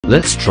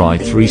Let's try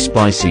 3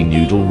 spicy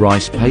noodle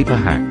rice paper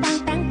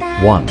hacks.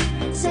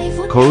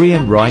 1.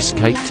 Korean rice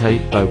cake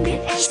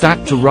tteokbokki.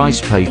 Stack the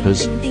rice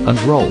papers and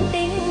roll.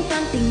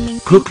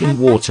 Cook in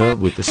water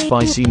with the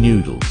spicy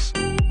noodles.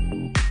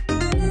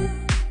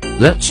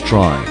 Let's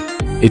try.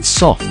 It's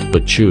soft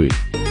but chewy.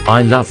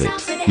 I love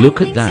it. Look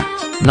at that.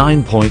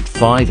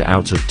 9.5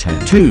 out of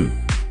 10. 2.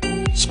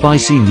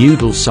 Spicy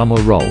noodle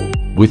summer roll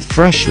with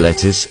fresh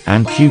lettuce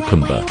and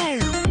cucumber.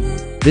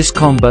 This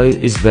combo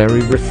is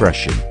very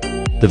refreshing.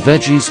 The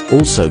veggies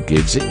also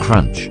gives it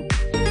crunch.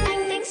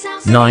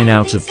 9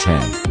 out of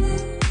 10.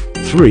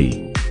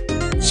 3.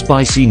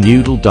 Spicy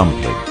noodle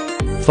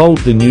dumpling. Fold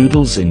the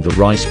noodles in the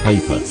rice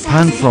paper.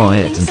 Pan fry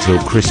it until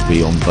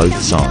crispy on both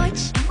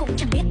sides.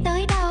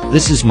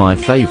 This is my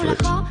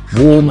favorite.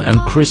 Warm and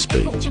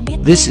crispy.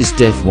 This is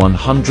def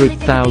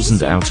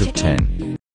 100,000 out of 10.